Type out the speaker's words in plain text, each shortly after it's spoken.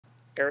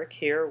Eric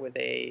here with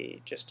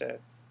just a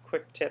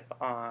quick tip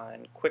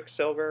on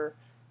Quicksilver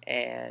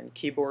and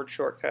keyboard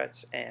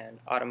shortcuts and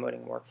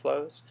automating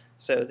workflows.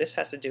 So this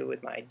has to do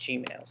with my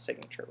Gmail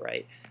signature,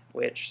 right?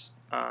 Which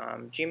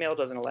Gmail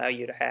doesn't allow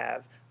you to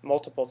have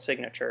multiple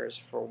signatures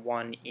for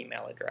one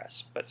email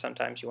address, but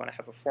sometimes you want to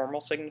have a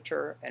formal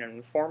signature and an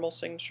informal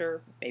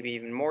signature, maybe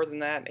even more than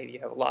that. Maybe you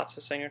have lots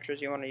of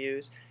signatures you want to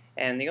use.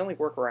 And the only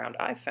workaround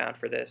I've found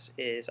for this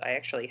is I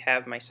actually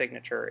have my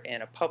signature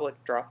in a public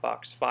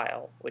Dropbox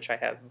file, which I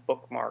have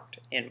bookmarked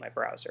in my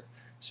browser.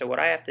 So what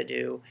I have to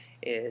do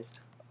is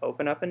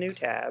open up a new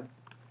tab,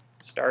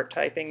 start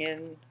typing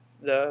in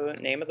the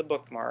name of the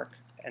bookmark,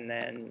 and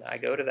then I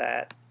go to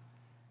that,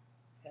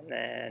 and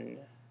then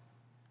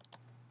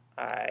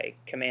I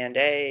Command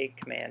A,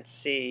 Command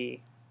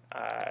C,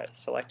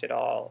 select it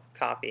all,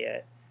 copy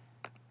it,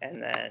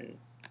 and then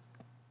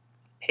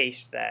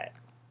paste that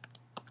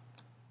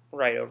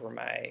right over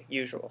my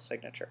usual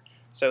signature.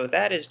 So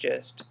that is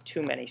just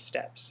too many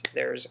steps.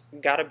 There's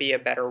got to be a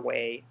better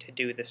way to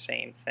do the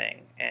same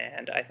thing,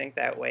 and I think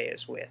that way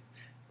is with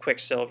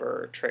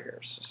Quicksilver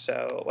triggers.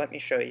 So let me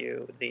show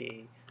you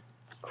the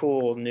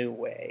cool new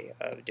way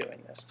of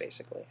doing this,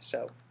 basically.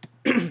 So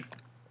what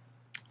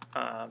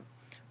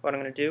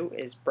I'm going to do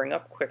is bring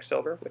up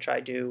Quicksilver, which I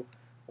do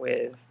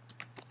with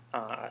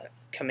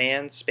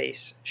Command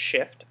space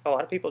Shift. A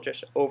lot of people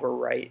just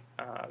overwrite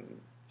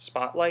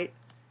Spotlight,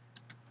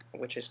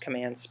 which is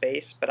Command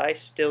space, but I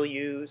still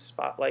use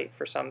Spotlight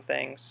for some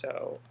things,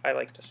 so I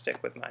like to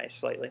stick with my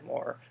slightly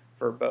more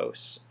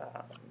verbose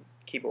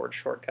keyboard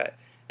shortcut.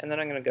 And then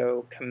I'm going to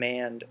go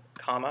Command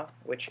comma,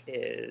 which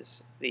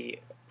is the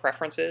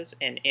preferences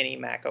in any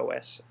Mac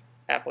OS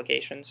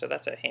application, so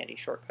that's a handy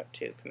shortcut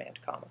too, Command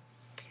comma.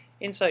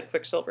 Inside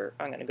Quicksilver,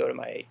 I'm going to go to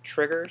my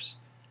triggers,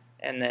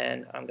 and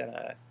then I'm going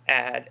to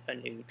add a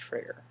new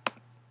trigger.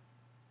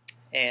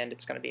 And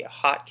it's going to be a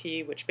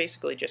hotkey, which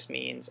basically just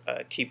means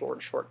a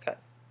keyboard shortcut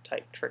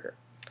type trigger.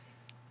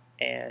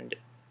 And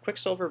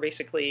Quicksilver,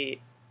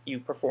 basically, you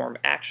perform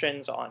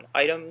actions on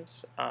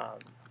items.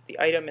 The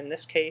item in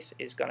this case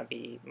is going to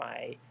be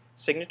my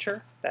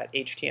signature, that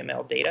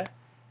HTML data.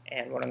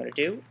 And what I'm going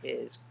to do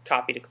is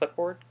copy to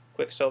clipboard.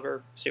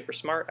 Quicksilver, super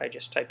smart. I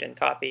just typed in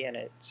copy and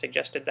it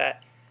suggested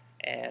that,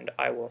 and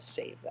I will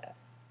save that.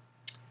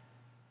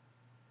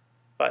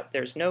 But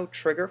there's no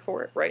trigger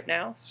for it right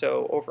now,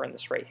 so over in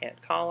this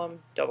right-hand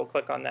column,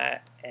 double-click on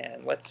that,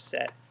 and let's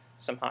set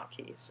some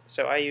hotkeys.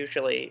 So I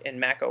usually, in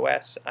Mac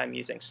OS, I'm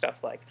using stuff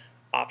like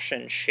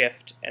Option,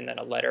 Shift, and then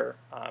a letter,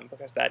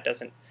 because that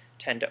doesn't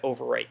tend to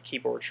overwrite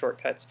keyboard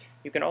shortcuts.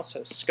 You can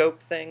also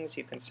scope things.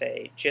 You can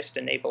say just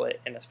enable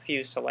it in a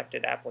few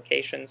selected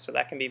applications, so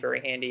that can be very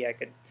handy. I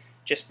could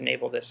just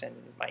enable this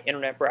in my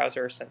internet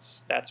browser,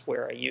 since that's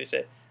where I use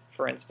it,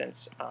 for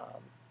instance.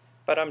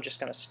 But I'm just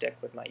going to stick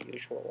with my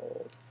usual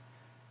old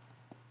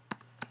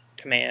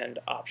Command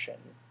Option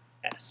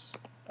S.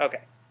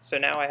 Okay, so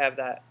now I have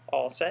that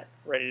all set,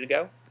 ready to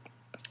go.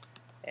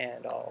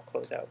 And I'll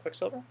close out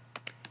Quicksilver.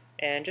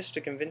 And just to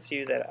convince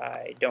you that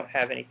I don't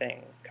have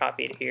anything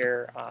copied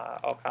here,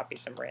 I'll copy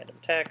some random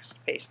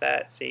text, paste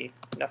that. See,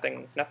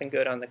 nothing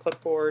good on the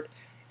clipboard.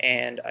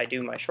 And I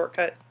do my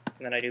shortcut,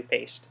 and then I do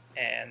paste,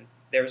 and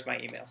there's my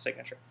email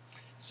signature.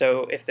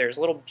 So if there's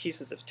little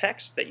pieces of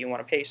text that you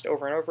want to paste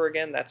over and over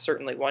again, that's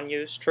certainly one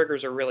use.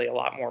 Triggers are really a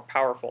lot more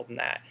powerful than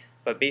that.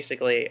 But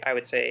basically, I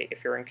would say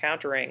if you're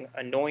encountering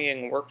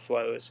annoying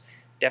workflows,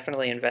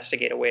 definitely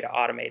investigate a way to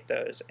automate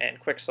those, and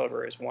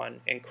Quicksilver is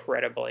one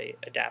incredibly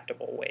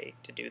adaptable way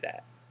to do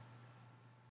that.